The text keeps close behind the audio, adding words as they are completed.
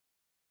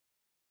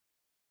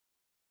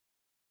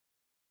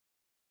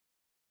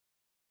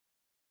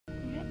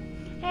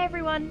Hey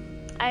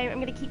everyone, I'm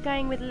going to keep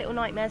going with Little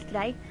Nightmares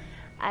today.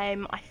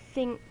 I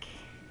think,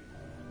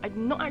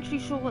 I'm not actually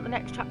sure what the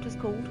next chapter's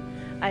called,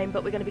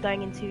 but we're going to be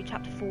going into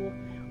chapter 4,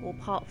 or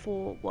part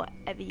 4,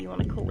 whatever you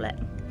want to call it.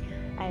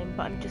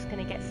 But I'm just going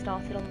to get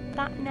started on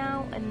that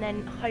now, and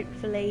then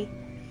hopefully,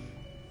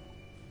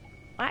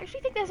 I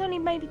actually think there's only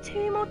maybe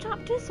 2 more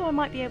chapters, so I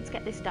might be able to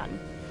get this done.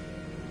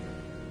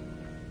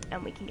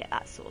 And we can get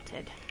that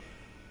sorted.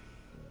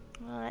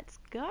 Let's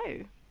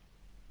go.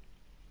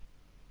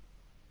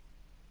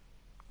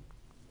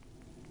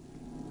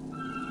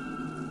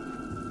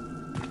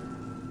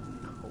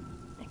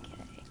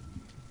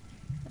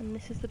 And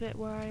this is the bit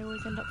where I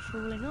always end up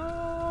falling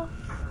off.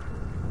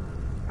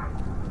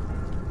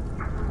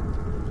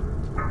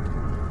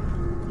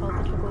 Hold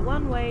the toggle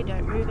one way,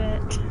 don't move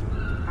it.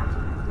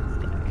 Let's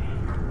go.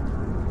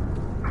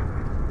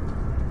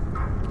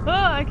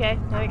 Oh, okay,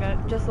 there we go,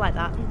 just like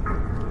that.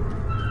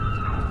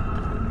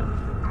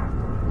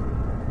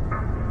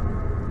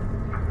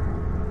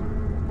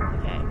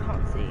 Okay,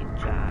 can't see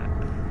Jack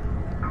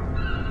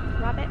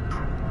Rabbit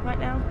right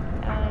now.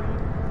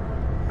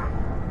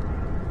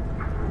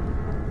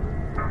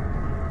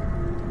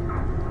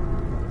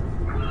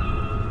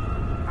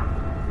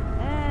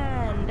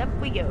 Up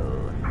we go.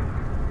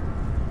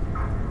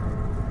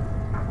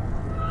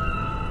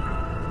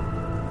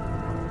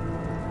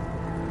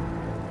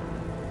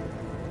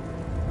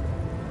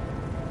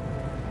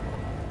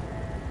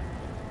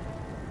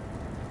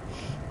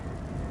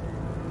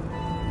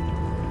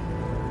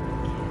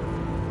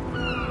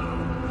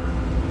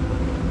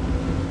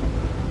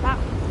 That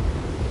was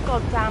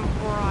goddamn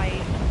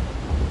bright.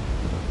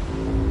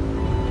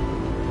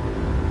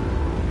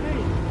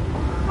 Holy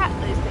crap,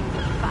 those things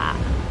are fat.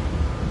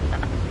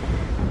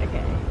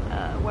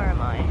 Where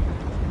am I?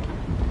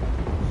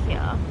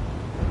 Here.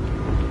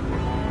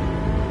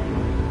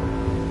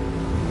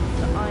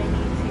 So I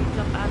need to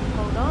jump and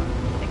hold on.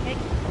 Okay.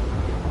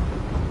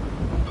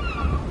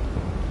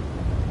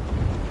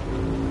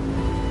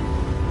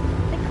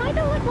 They kind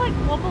of look like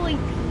wobbly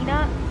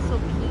peanuts or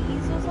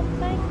peas or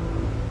something.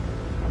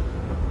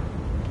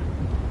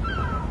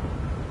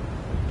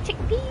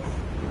 Chickpeas?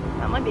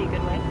 That might be a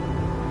good way.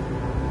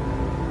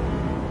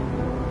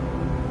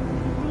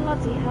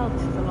 Bloody hell,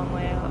 this is a long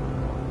way up.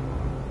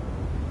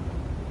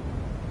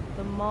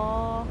 The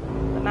Mao,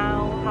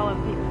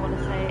 however people want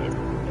to say it, is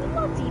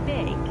bloody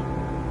big.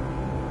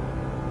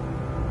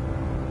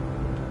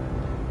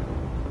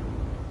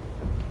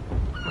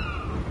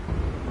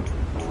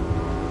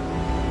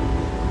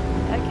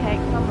 Okay,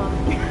 come on.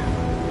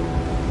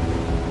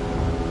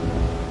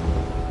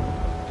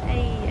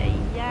 Hey, hey,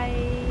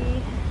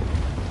 yay.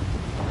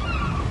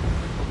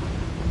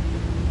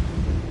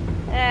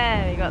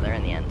 There, we got there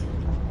in the end.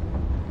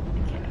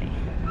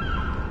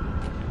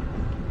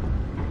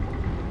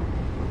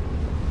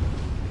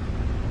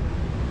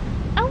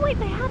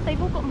 They have, they've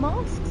all got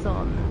masks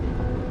on.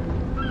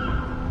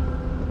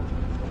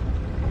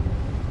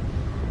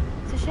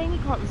 It's a shame you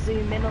can't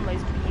zoom in on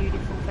those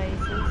beautiful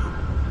faces.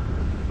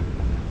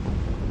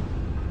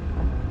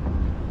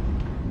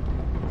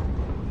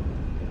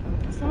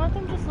 Some of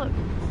them just look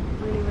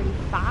really, really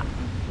fat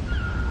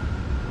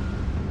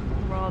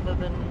rather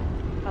than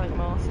having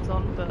masks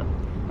on, but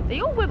they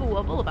all wibble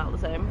wobble about the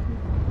same.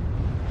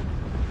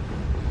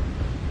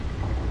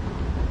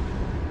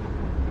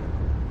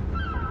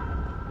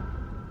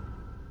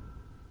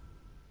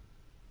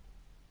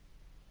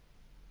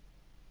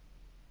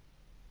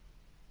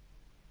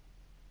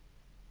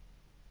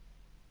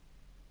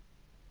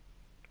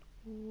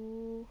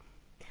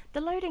 The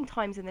loading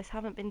times in this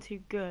haven't been too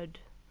good,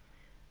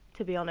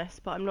 to be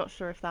honest, but I'm not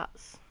sure if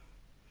that's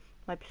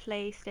my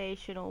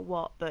PlayStation or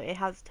what, but it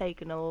has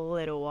taken a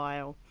little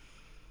while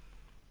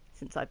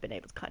since I've been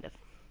able to kind of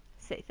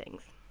say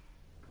things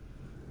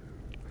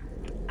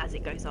as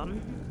it goes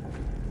on.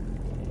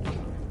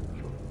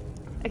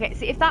 Okay,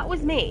 see, if that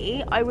was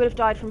me, I would have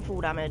died from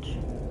fall damage.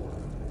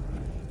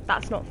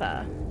 That's not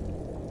fair.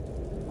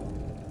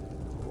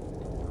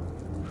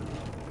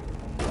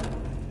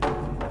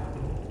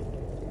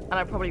 And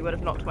I probably would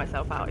have knocked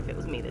myself out if it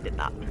was me that did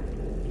that.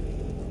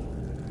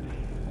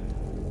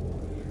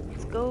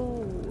 Let's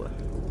go.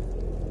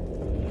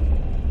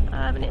 I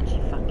have an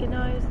itchy fucking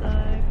nose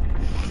though.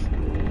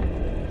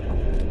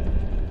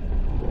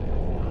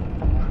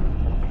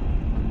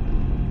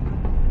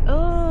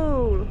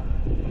 Oh!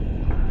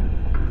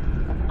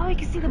 Oh, you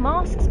can see the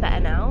masks better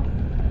now.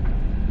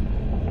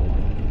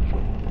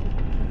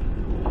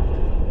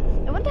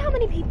 I wonder how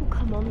many people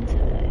come onto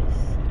this.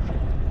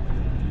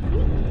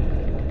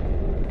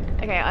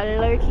 Okay, I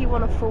low-key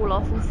want to fall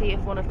off and see if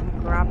one of them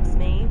grabs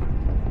me,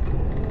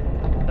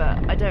 but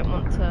I don't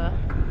want to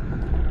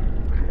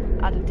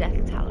add a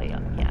death tally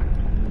up yet.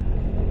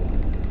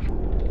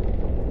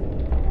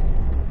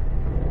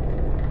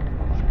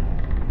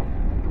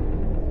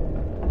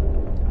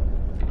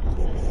 Oh,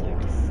 they're so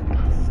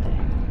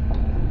disgusting.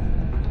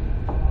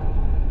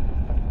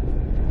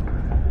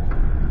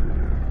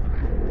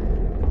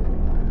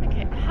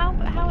 Okay,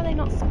 how are they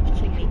not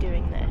switching me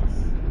doing this?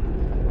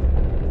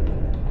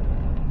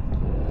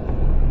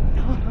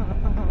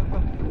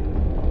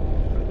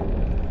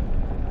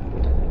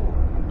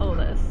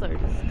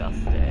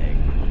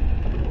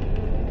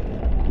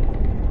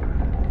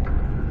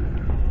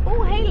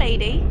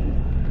 lady.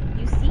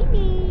 You see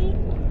me.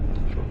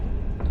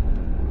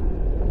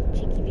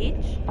 Cheeky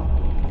bitch.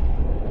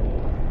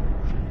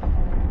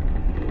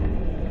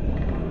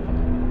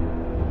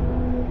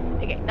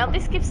 Okay, now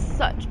this gives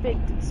such big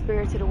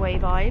Spirited Away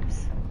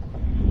vibes.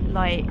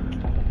 Like,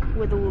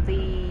 with all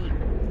the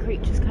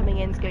creatures coming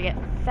in to go get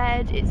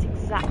fed, it's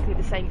exactly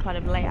the same kind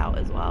of layout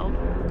as well.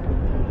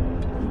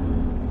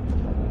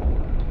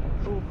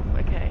 Oh,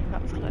 okay,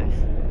 that was close.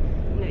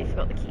 Nearly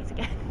forgot the keys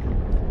again.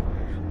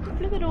 I'm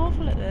flipping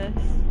awful at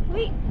this.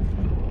 Wait.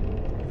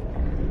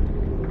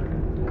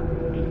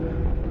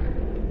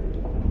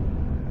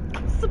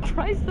 I'm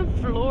surprised the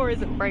floor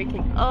isn't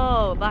breaking.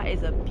 Oh, that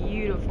is a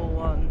beautiful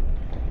one.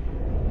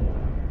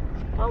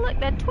 Oh look,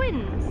 they're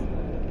twins.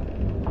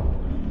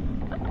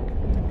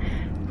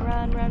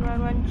 Run, run,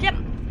 run, run,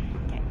 jump.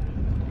 Okay.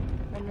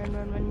 Run, run,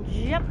 run, run,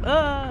 jump.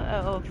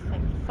 Oh,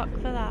 thank fuck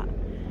for that.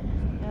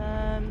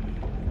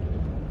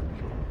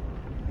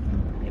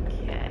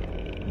 Okay.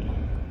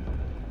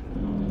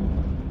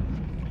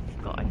 I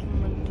forgot I can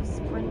run to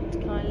sprint.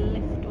 Can I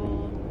lift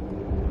or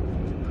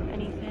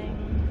anything?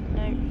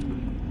 No.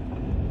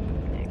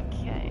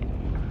 Okay.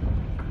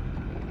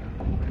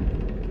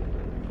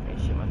 I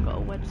assume I've got a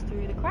wedge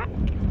through the crack.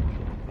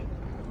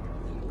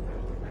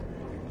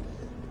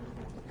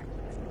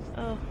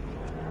 Oh,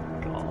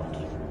 God.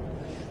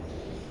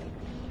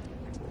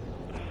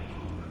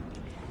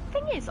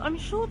 Thing is, I'm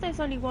sure there's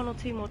only 1 or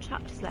 2 more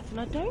chapters left, and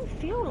I don't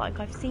feel like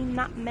I've seen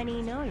that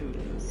many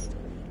gnomes.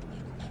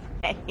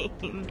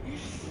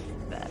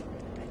 But,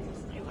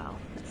 oh well,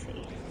 let's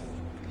see.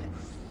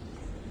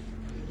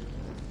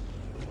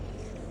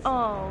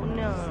 Oh,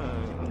 no.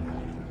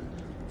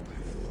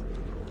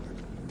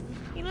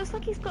 He looks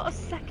like he's got a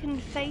second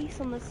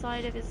face on the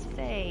side of his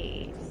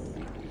face.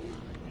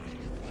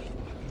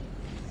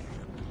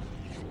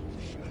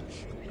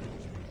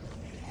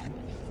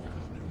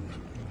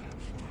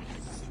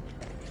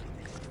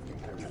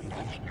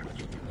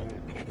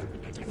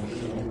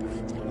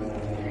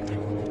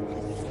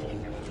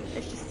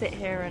 Let's just sit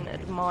here and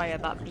admire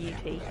that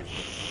beauty.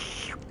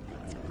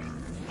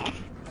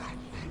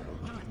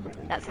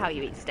 That's how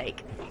you eat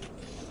steak.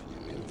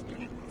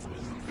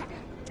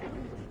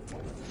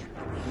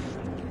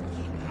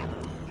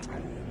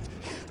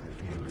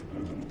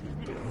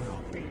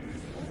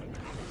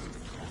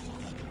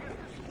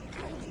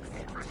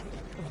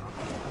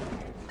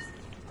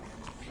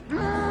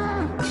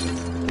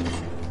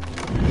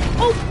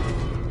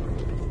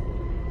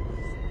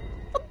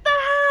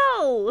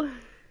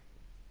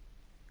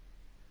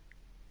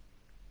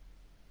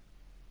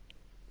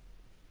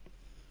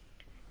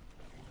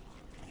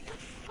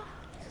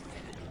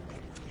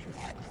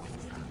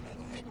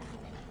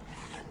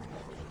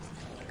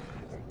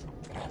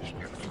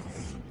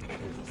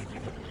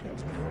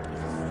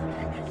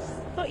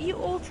 You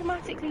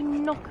automatically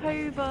knock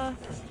over,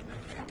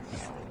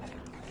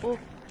 or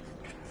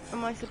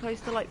am I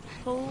supposed to like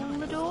pull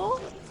the door?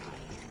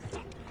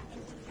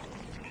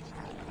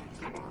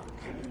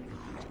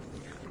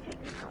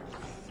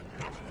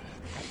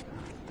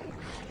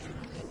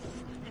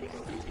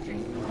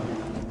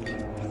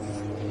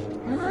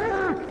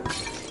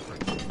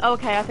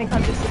 Okay, I think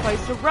I'm just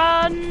supposed to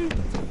run.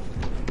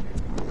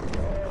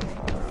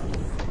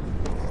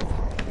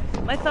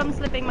 My thumb's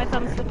slipping, my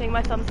thumb's slipping,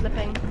 my thumb's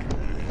slipping.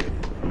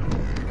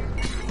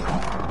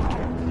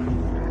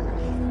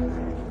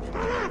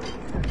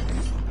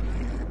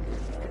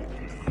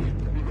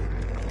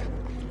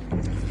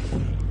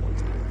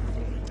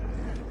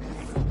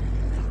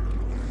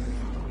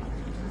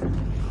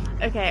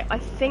 Okay, I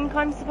think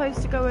I'm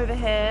supposed to go over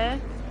here.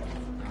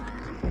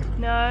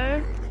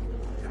 No?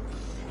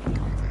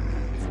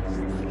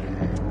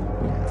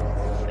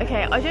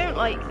 Okay, I don't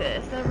like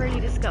this. They're really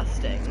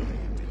disgusting.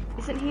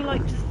 Isn't he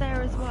like just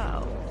there as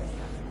well?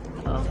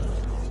 Oh.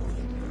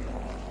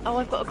 Oh,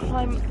 I've got to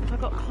climb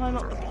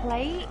up the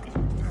plate?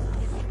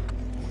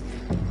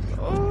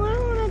 Oh, I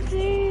don't want to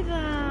do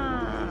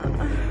that.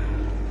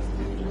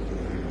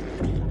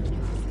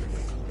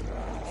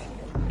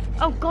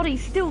 Oh god,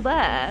 he's still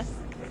there.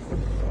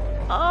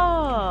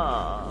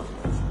 Oh.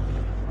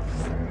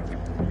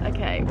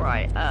 Okay,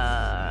 right,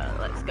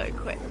 let's go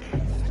quick.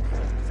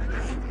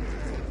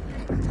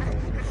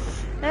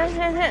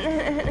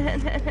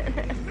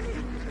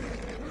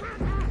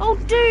 Oh,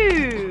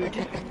 dude!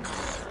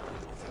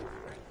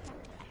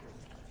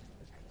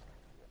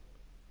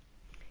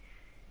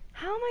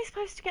 How am I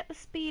supposed to get the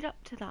speed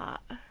up to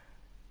that?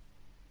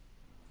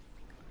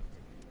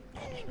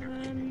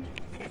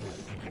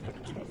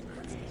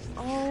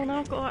 Oh, now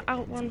I've got to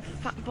outrun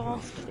fat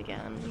bastard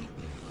again.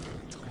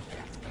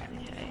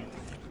 Okay.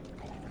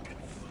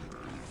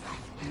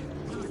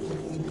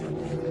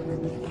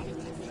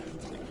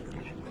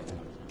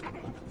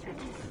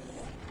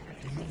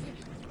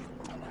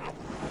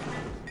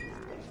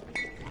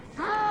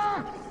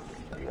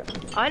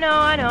 I know.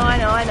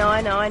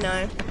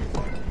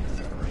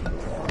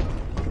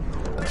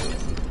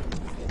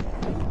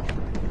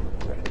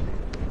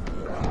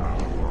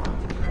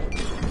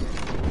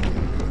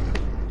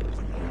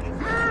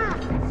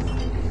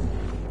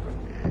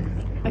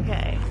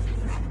 Okay.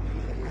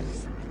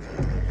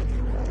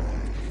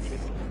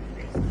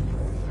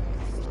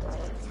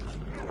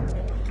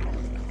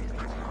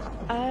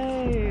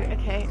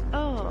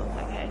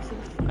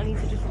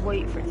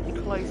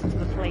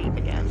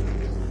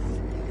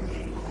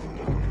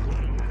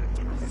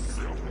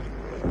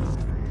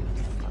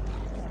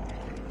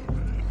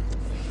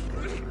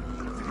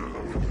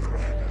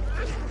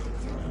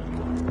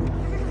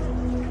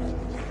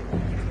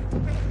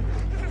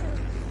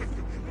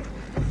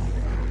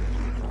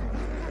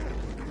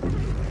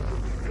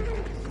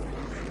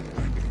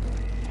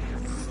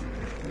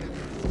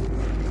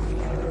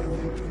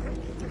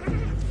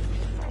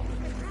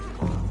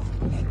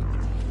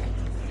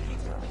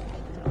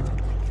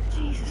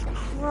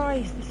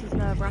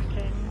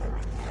 nerve-wracking.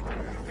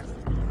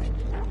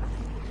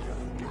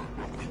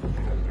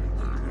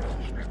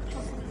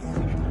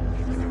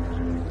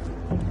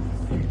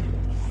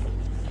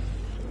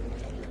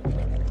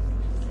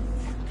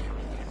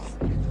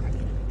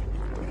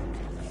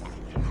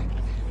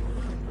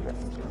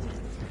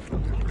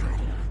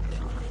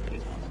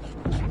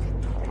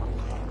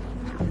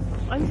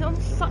 I'm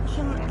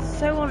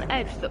so on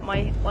edge that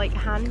my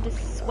hand is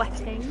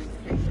sweating,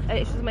 and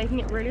it's just making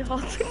it really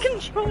hard to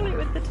control it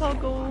with the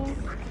toggle.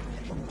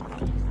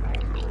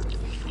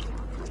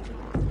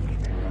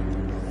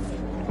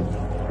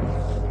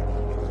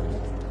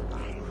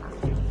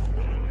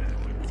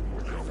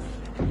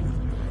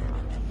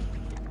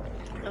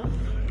 Ugh,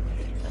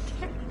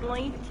 I don't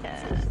like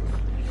it.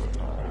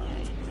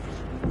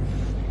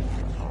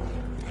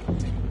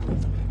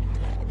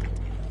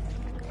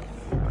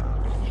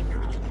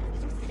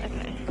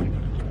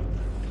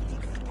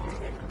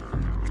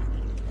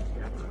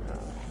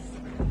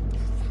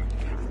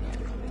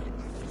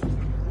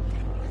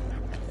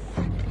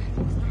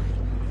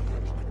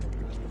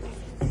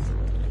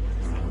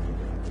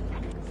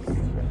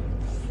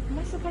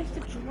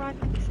 Drag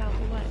this out the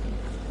way.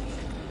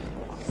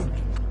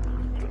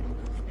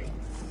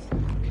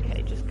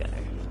 Okay, just go.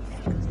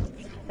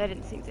 They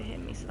didn't seem to hear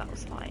me, so that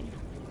was fine.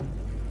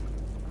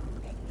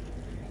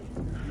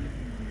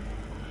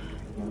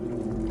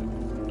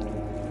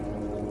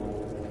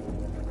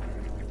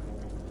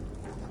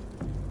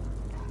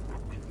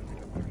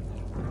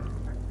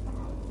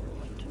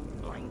 I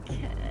don't like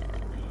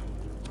it.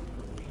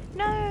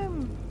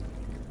 No!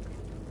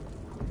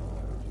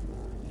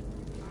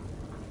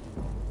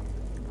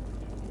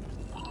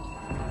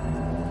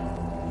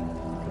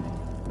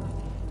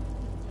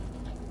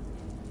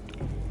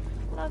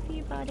 Love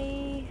you,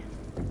 buddy.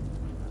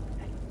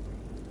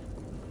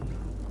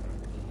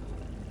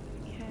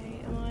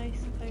 Okay, am I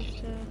supposed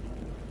to...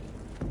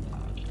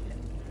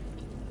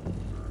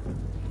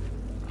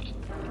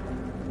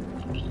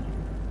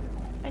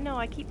 I know,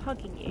 I keep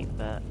hugging you,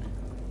 but...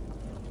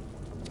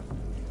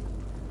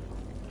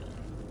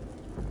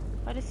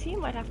 I'd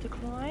assume I'd have to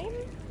climb?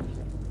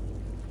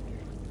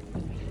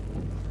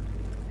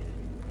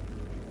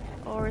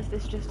 Or is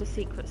this just a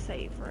secret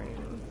save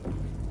room?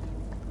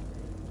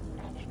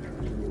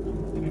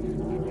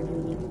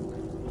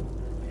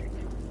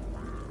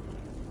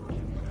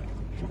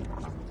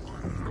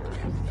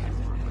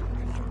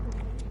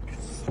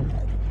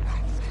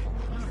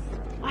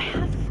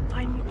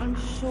 I'm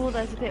sure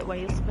there's a bit where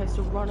you're supposed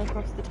to run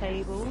across the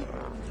table.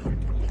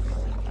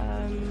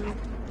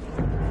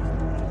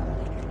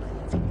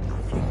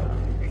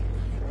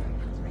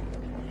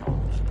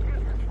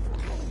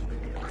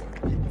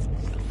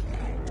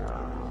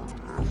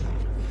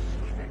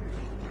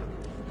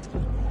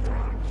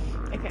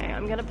 Okay,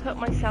 I'm gonna put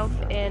myself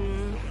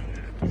in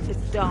to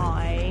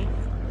die.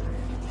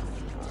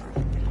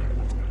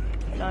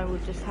 And I will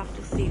just have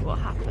to see what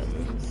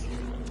happens.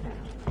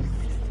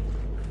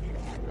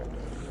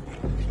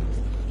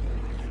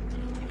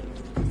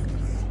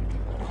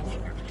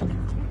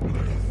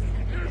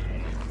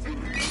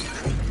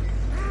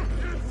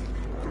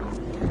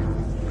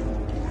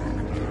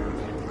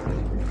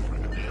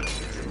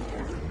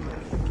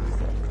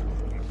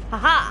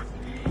 Haha!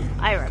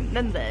 I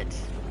remembered.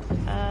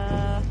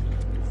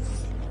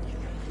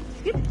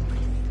 Good.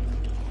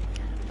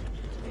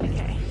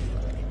 Okay.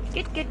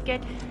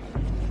 Good.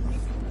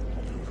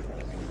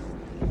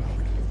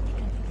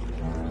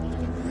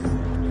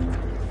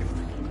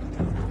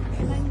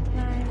 Climb.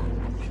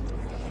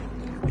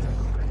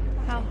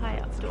 How high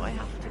up do I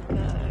have to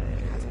go?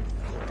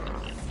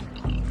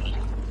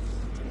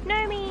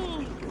 No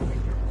me!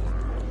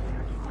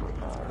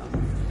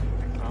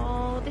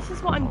 Oh, this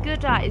is what I'm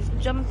good at, is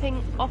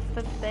jumping off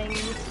of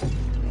things.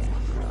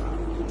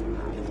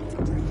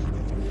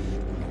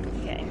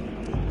 Okay.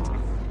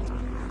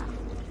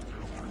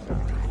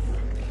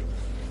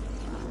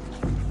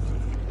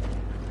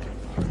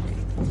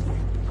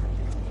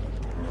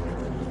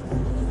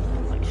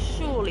 Like,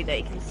 surely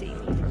they can see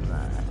me from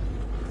there.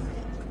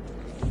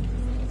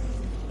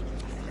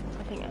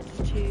 I think I'm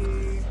just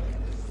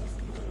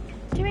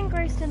too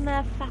engrossed in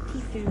their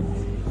fatty food.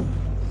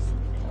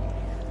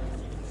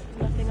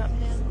 Nothing up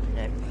here?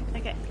 No.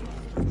 Okay.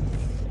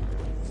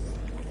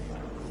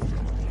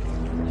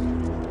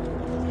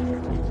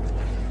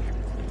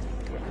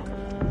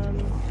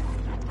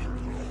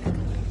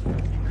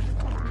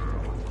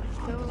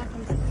 I feel like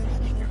I'm supposed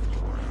to...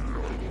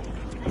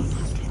 This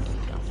is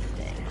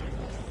disgusting.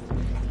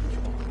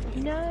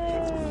 No!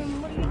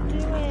 What are you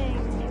doing?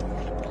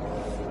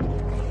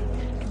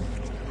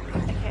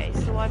 Okay,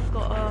 so I've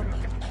got to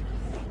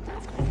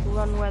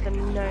run where the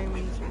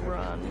gnomes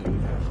run.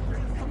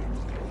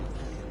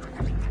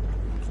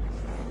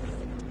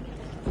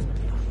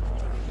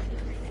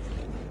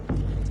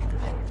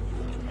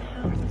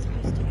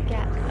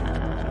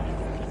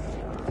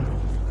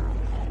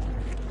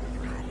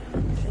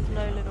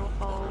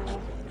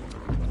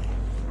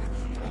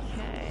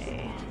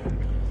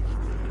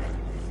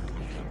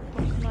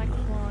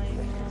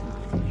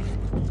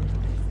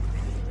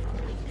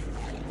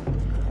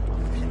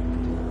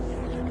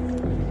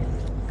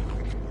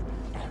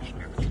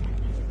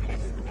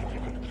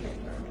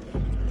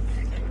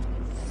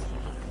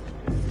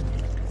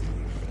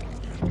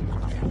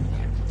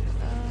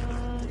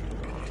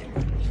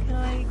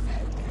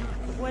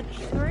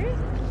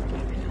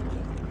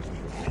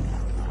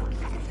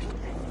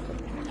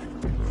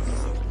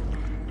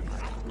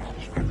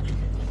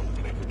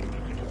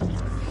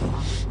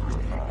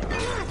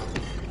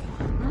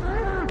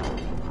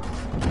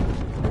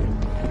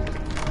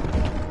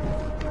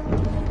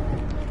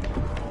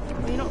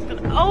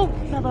 gonna... Oh,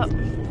 mother.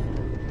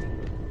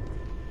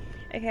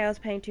 Okay, I was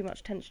paying too much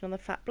attention on the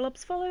fat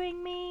blobs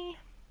following me.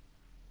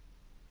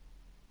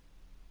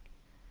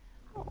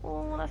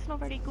 Oh, that's not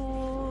very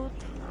good.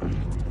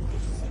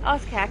 Oh,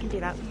 okay, I can do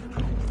that.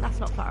 That's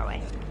not far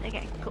away.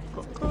 Okay, cool,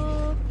 cool,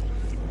 cool.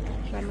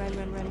 Run, run,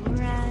 run, run,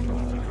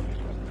 run.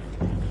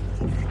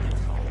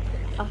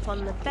 Up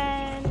on the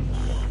bench.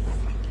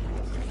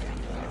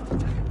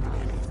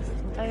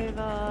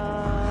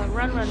 Over.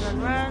 Run, run,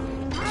 run,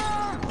 run.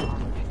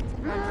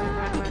 Run,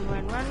 run, run,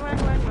 run, run, run,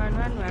 run, run,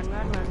 run, run, run,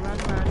 run, run, run,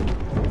 run.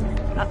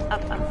 Up,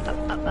 up, up, up,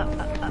 up, up,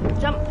 up,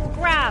 up. Jump,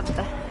 grab.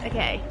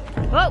 Okay.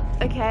 Whoa,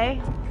 okay.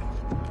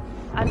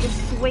 And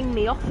just swing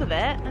me off of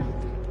it.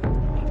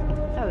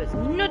 I was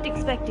not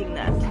expecting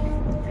that.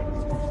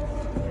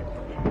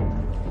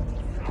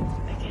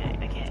 Okay,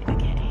 okay,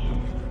 okay.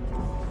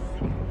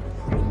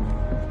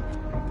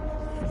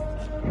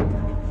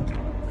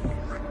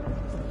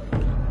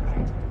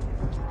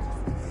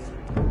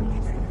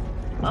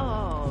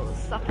 Oh,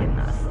 suck in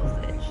that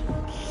sausage.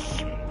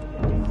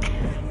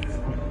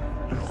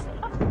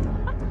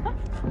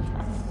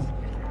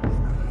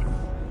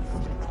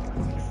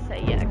 So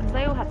yeah, because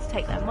they all had to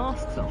take their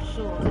masks off,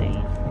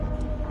 surely.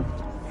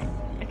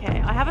 Okay,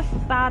 I have a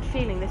bad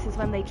feeling this is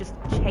when they just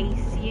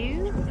chase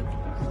you.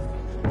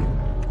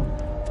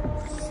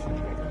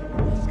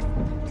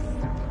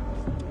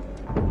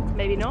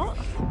 Maybe not.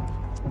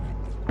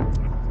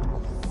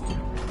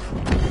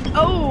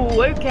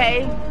 Oh,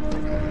 okay.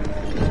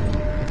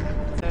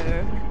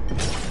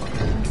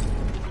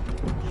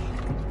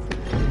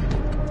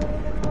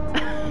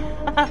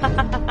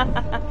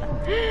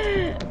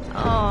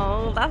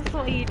 Oh, that's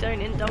why you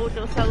don't indulge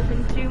yourself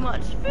in too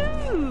much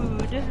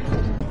food.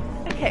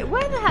 Okay,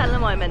 where the hell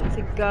am I meant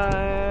to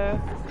go?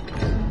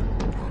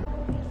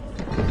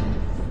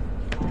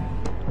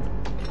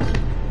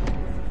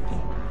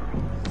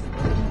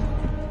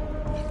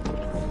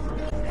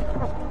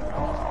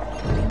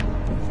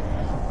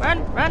 Run,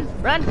 run,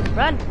 run,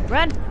 run,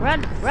 run,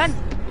 run, run.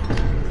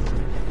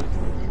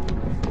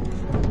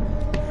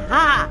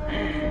 Ha!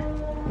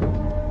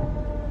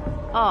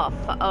 Oh,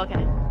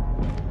 okay.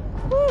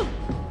 Woo.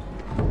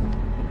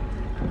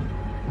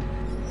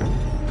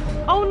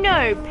 Oh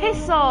no,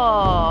 piss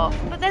off!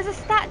 But there's a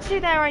statue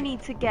there I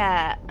need to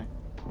get.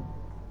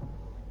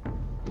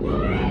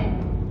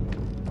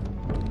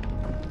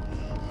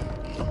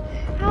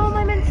 How am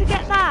I meant to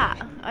get that?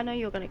 I know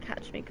you're gonna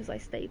catch me because I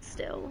stayed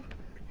still.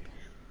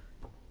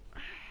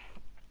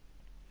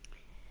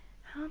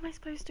 How am I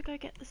supposed to go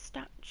get the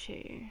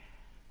statue?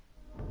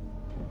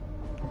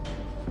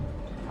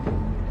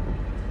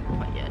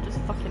 But yeah, just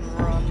fucking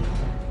run.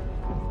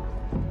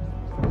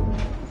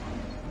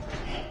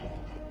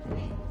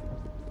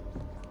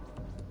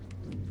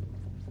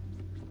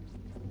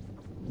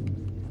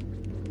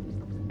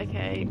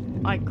 Okay,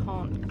 I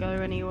can't go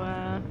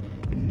anywhere.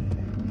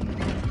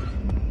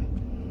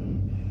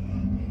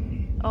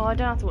 Oh, I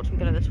don't have to watch them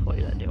go to the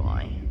toilet, do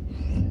I?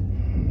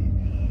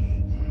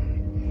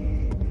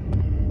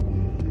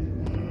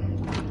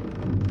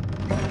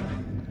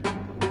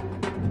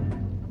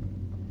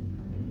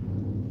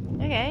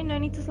 Okay, no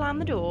need to slam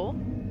the door.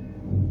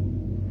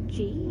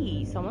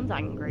 Gee, someone's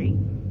angry.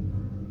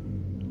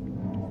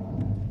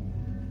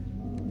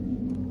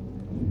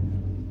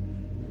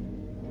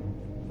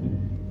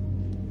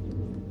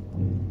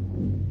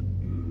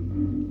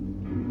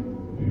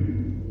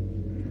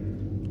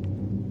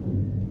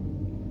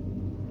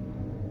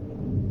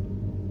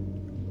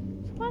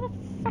 So where the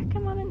fuck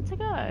am I meant to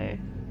go?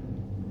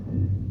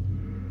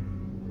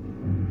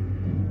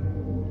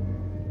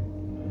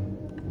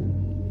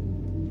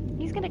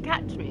 He's gonna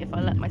catch me if I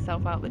let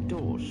myself out the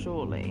door,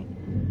 surely.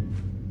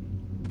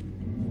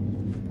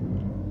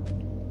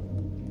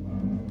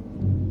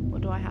 Or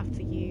do I have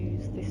to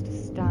use this to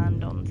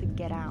stand on to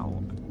get out?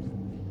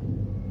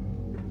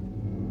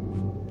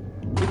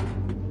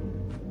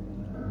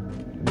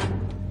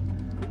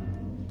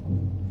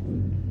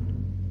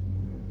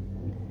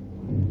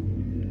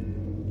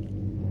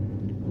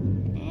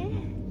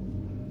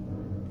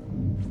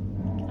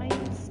 Can I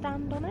even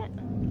stand on it?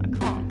 I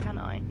can't, can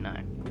I? No.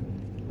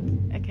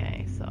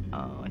 Okay, so,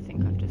 oh, I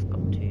think I've just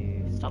got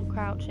to stop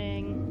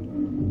crouching.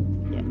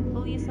 Yeah,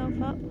 pull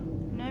yourself up.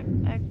 Nope,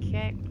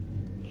 okay.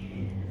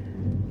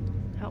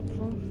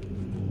 Helpful.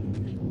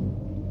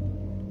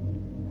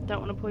 Don't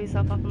want to pull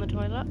yourself up on the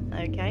toilet.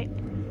 Okay.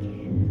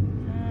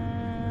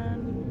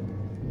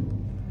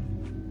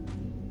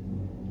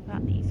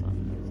 About these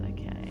ones,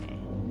 okay.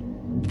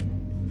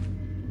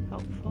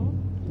 Helpful.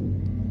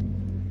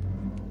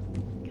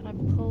 Can I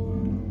pull?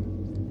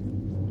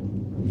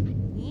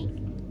 Yeet.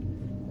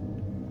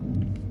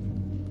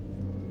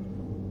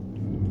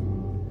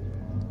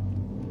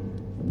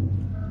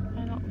 Can I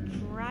not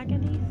drag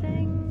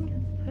anything?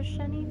 Push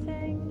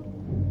anything?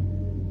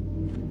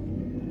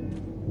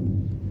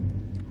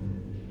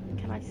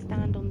 Can I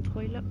stand on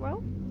toilet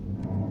roll?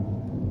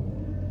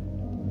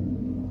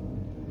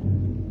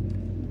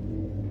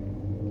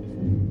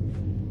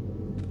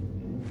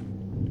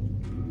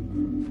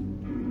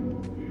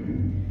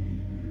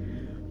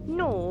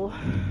 No.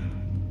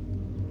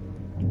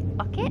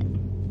 bucket?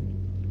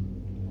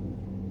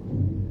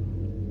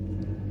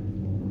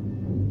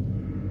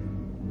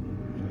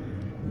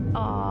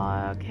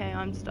 Oh, okay,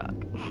 I'm stuck.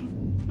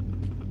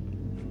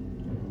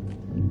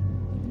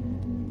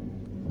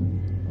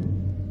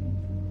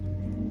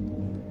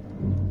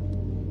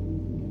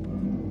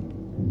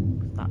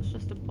 That's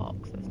just a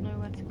box, there's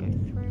nowhere to go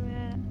through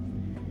it.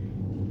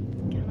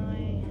 Can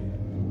I...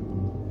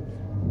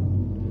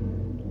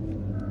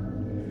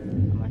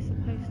 Am I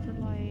supposed to,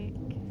 like...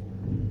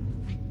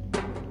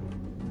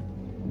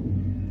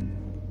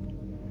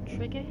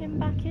 trigger him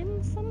back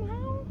in somehow?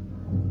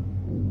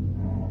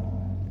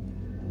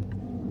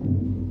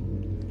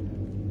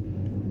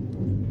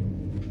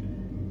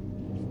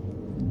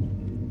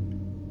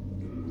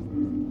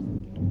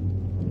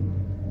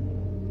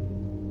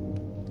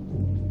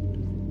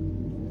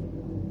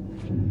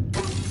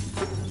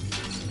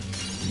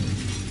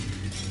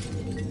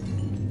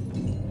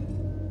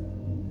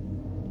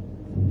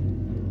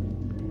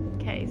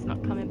 Okay, he's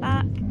not coming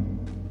back.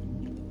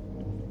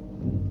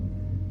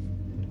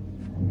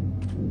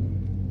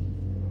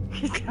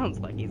 It sounds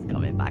like he's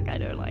coming back, I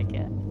don't like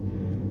it.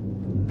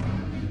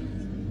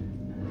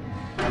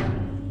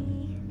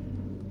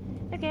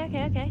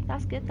 Okay,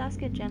 that's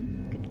good,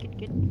 Jen.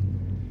 Good.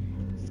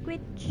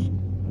 Squidge.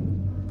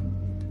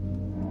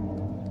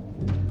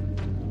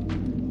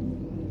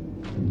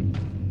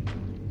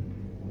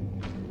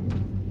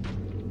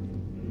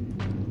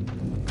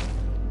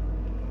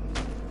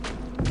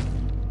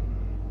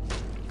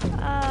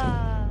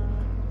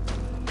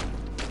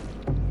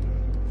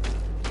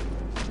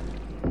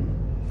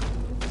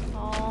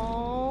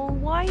 Oh,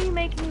 why are you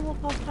making me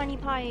walk off tiny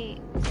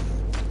pipes?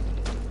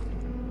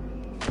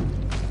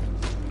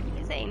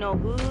 This ain't no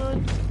good.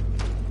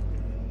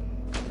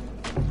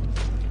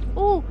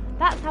 Oh,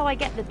 that's how I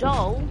get the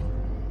doll.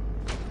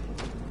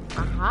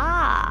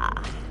 Aha!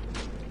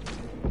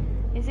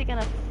 Is it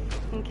gonna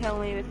fucking kill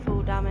me with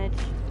full damage?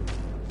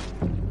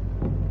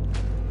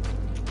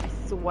 I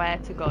swear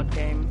to God,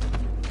 game.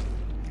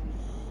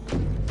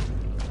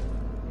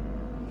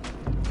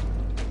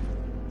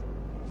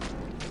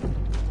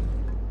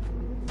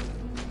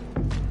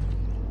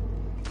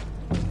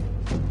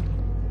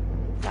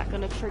 Is that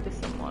gonna trigger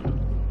someone?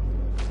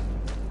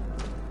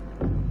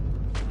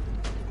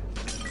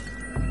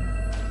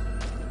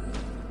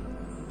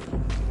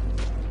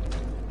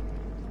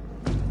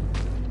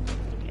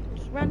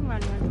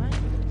 Run.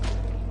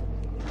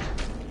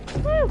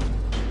 Woo!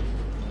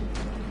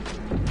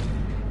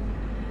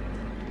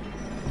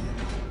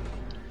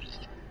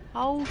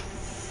 Oh,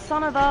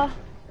 son of a...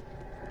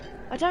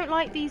 I don't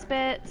like these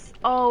bits.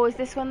 Oh, is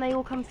this when they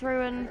all come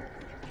through and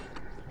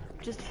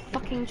just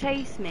fucking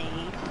chase me?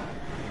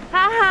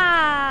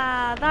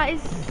 Haha! That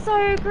is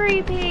so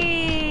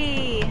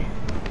creepy!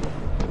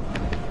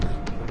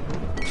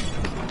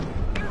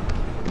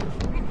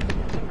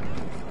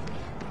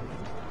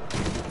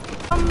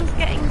 Thumb's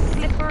getting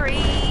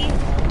slippery.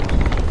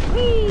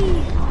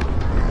 Whee!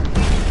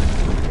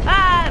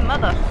 Ah,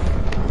 mother.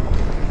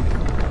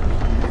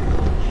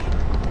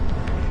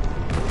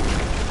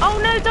 Oh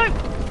no, don't!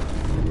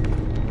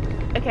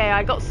 Okay,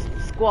 I got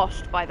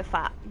squashed by the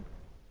fat.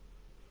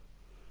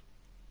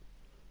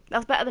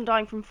 That's better than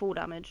dying from fall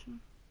damage.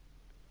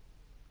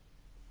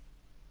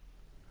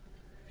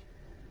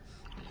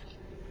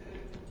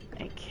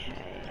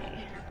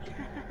 Okay.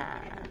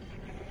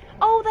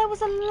 Oh, there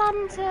was a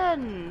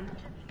lantern!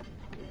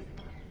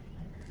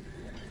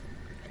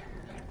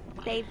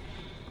 Dave.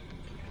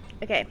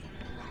 Okay.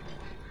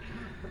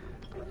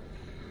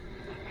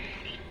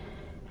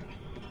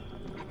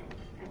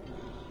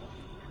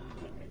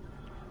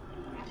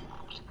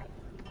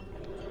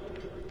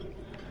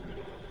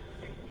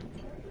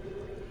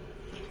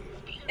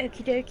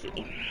 Okie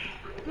dokie.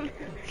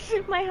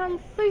 My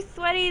hand's so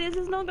sweaty, this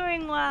is not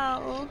going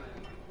well.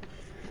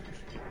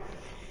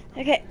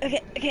 Okay.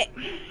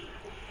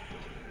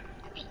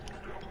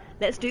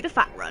 Let's do the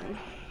fat run.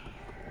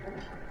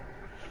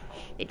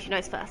 Itchy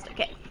nose first,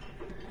 okay.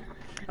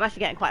 I'm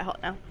actually getting quite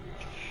hot now.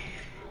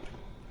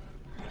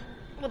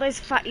 Well, those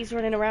fatties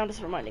running around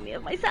is reminding me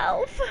of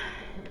myself.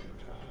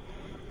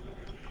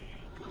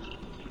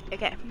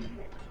 Okay.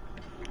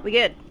 We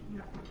good?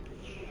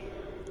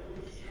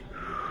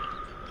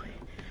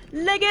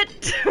 Leg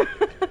it!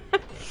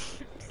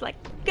 Just like,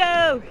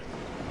 go!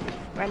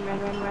 Run.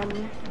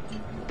 Run.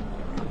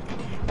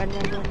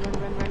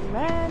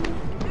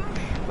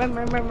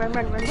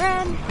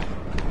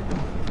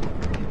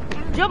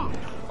 Jump!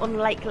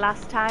 Unlike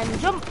last time.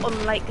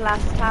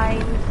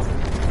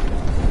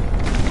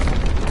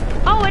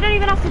 Oh, I don't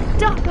even have to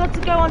duck. I have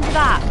to go under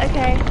that.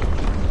 Okay.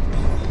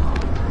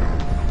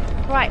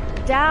 Right,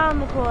 down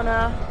the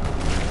corner.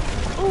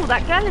 Oh,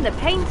 that girl in the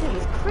painting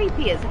was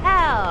creepy as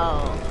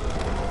hell.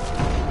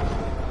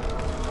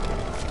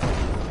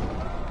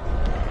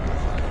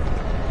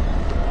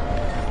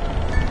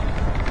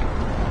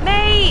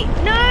 Mate,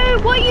 no!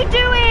 What are you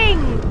doing?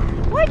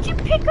 Why'd you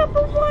pick up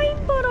a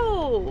wine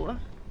bottle?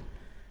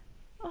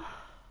 Oh.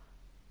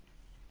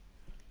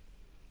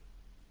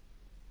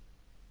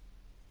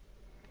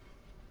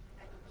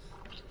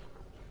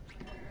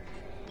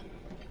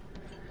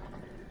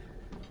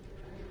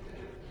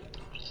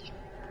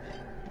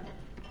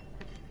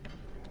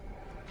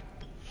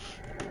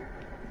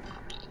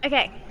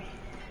 Okay.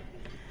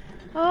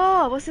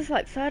 Oh, what's this,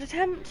 like, third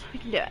attempt? We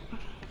can do it.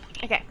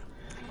 Okay.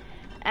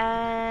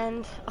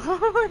 And...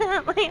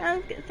 Oh, my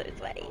hands get so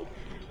sweaty.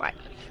 Right.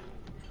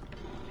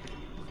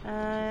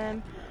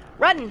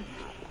 Run!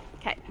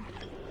 Okay.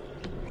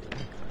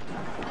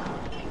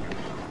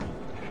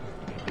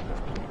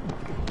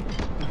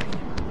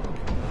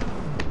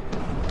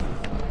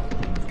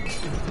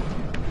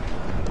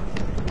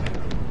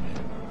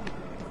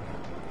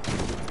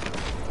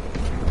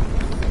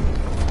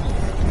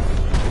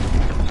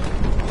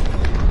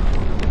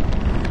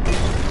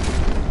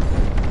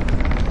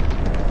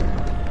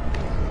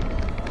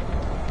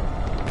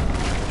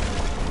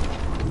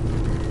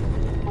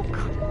 Oh,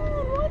 come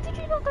on! Why did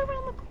you not go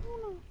around the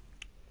corner?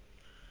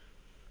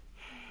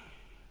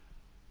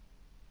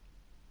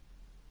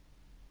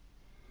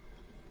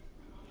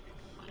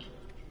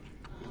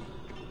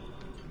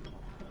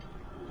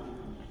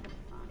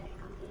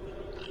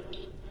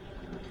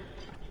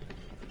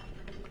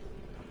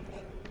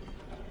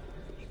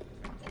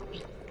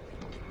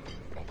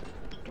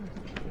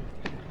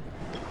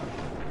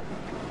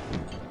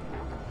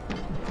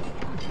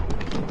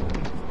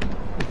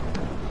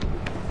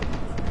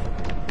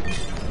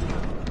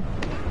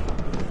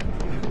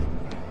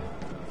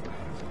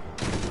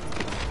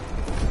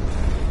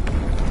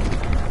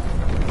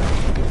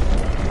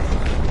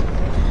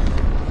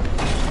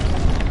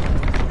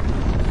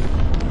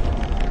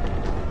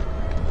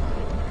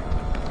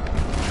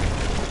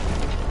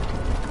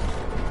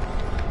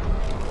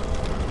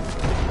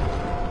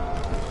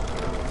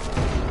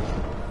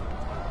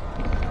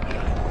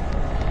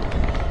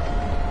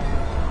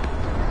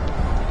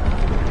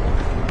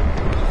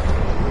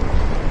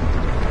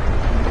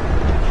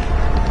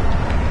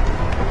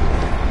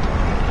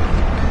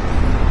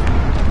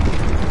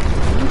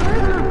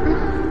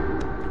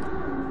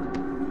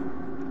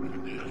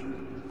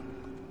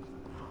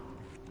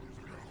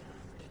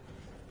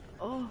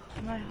 Oh,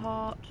 my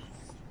heart.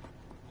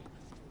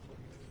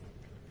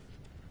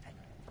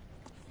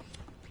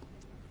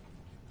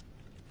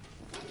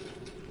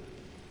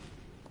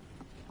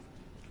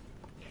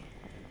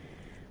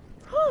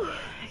 Whew,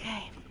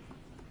 okay.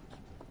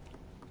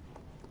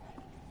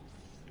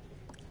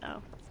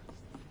 Oh,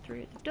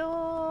 through the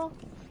door.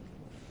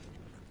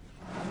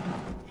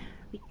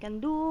 We can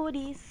do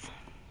this.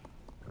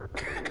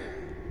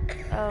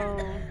 Oh.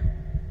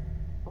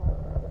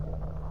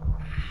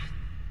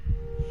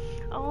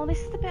 Oh, this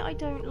is the bit I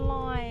don't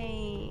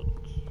like.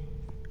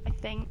 I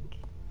think.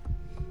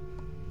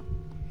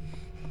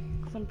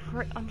 Because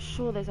I'm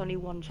sure there's only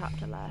one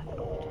chapter left.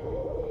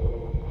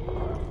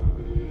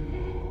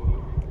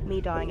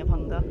 Me dying of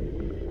hunger.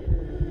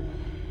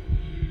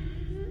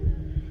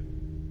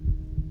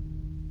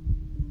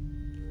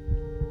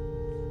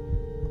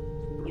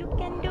 You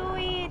can do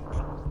it!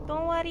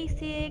 Don't worry,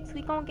 Six.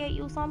 We gonna get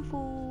you some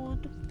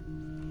food.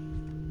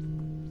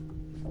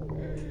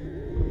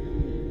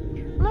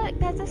 Look,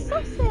 there's a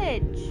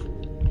sausage!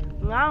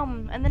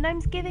 Yum! And the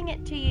gnome's giving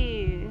it to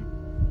you.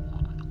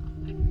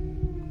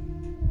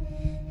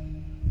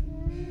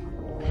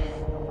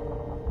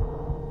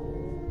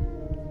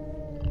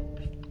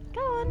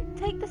 Go on,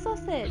 take the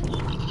sausage.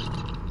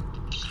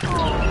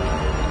 Oh.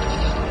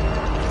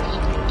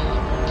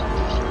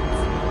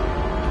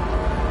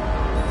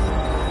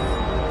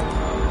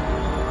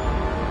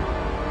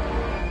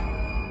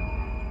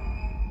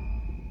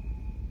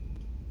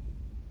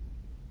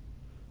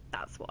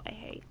 That's what I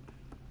hate.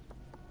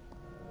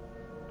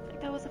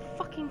 Like, there was a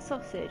fucking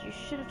sausage. You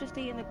should have just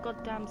eaten the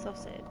goddamn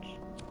sausage.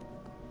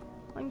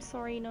 I'm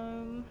sorry,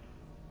 gnome.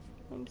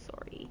 I'm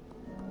sorry.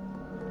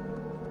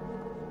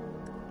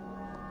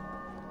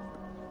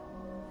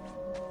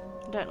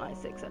 I don't like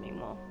 6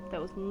 anymore. There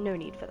was no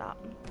need for that.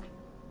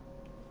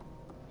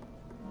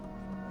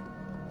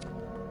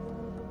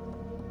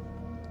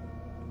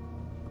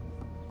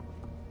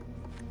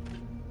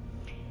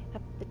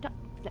 Up the top.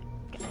 No,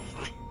 go.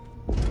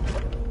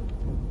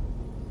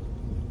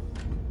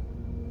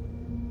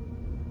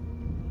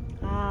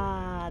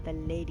 Ah, the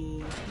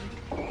lady.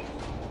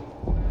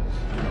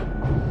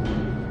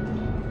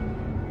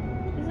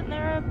 Isn't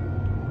there a,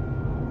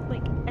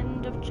 like,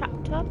 end of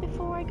chapter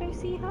before I go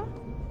see her?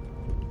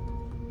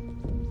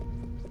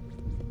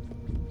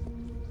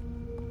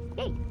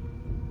 Yay!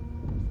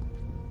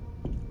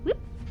 Whoop!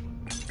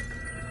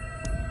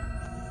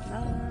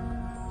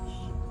 Smash!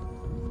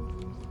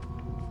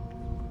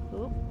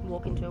 Oop,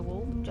 walk into a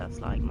wall, just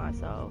like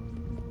myself.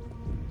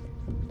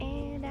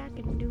 And I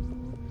can do...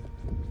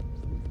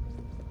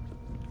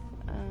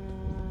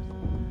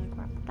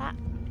 grab that.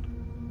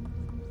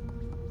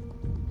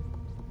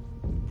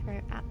 Throw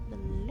at the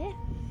left.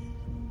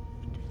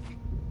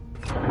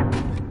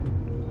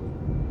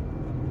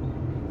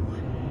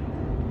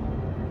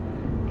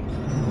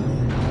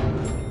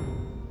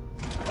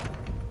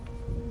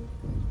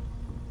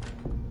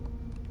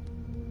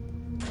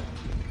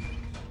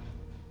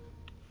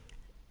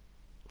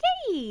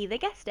 Yay! The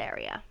guest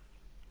area.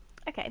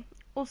 Okay,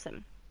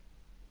 awesome.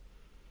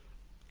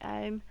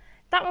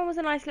 That one was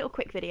a nice little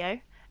quick video.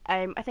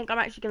 I think I'm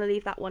actually going to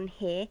leave that one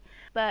here.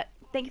 But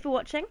thank you for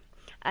watching.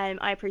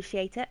 I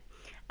appreciate it.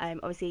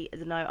 Obviously, as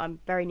you know, I'm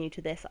very new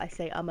to this. I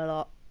say a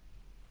lot.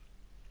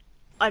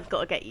 I've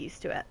got to get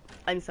used to it.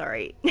 I'm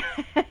sorry.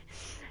 But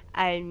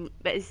as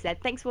I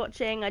said, thanks for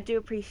watching. I do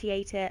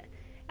appreciate it.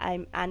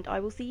 And I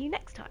will see you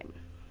next time.